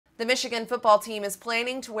The Michigan football team is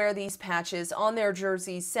planning to wear these patches on their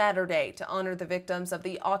jerseys Saturday to honor the victims of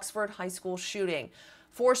the Oxford High School shooting.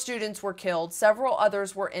 4 students were killed, several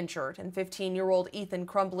others were injured, and 15-year-old Ethan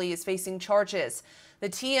Crumbly is facing charges. The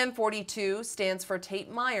TM42 stands for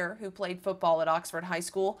Tate Meyer, who played football at Oxford High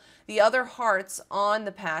School. The other hearts on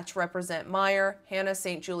the patch represent Meyer, Hannah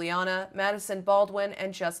St. Juliana, Madison Baldwin,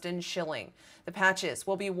 and Justin Schilling. The patches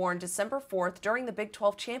will be worn December 4th during the Big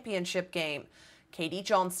 12 championship game. Katie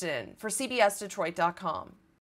Johnston for CBSDetroit.com.